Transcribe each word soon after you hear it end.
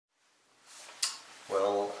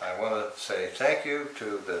Well, I want to say thank you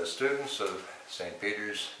to the students of St.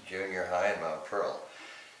 Peter's Junior High in Mount Pearl.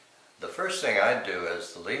 The first thing I'd do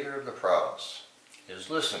as the leader of the province is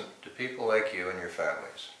listen to people like you and your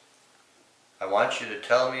families. I want you to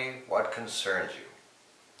tell me what concerns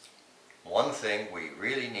you. One thing we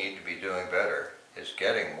really need to be doing better is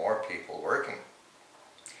getting more people working.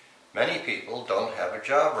 Many people don't have a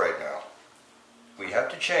job right now. We have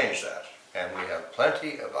to change that, and we have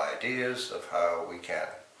plenty of ideas of how we can.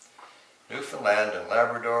 Newfoundland and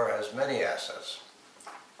Labrador has many assets.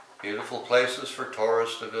 Beautiful places for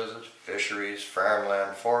tourists to visit, fisheries,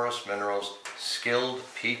 farmland, forest minerals, skilled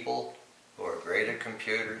people who are great at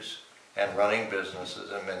computers and running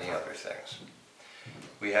businesses and many other things.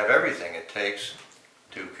 We have everything it takes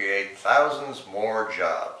to create thousands more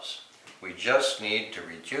jobs. We just need to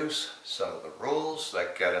reduce some of the rules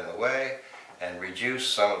that get in the way and reduce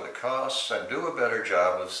some of the costs and do a better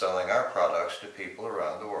job of selling our products to people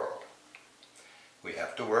around the world. We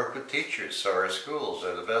have to work with teachers, so our schools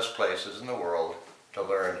are the best places in the world to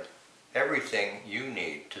learn everything you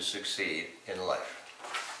need to succeed in life.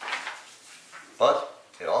 But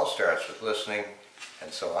it all starts with listening,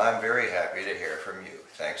 and so I'm very happy to hear from you.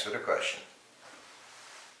 Thanks for the question.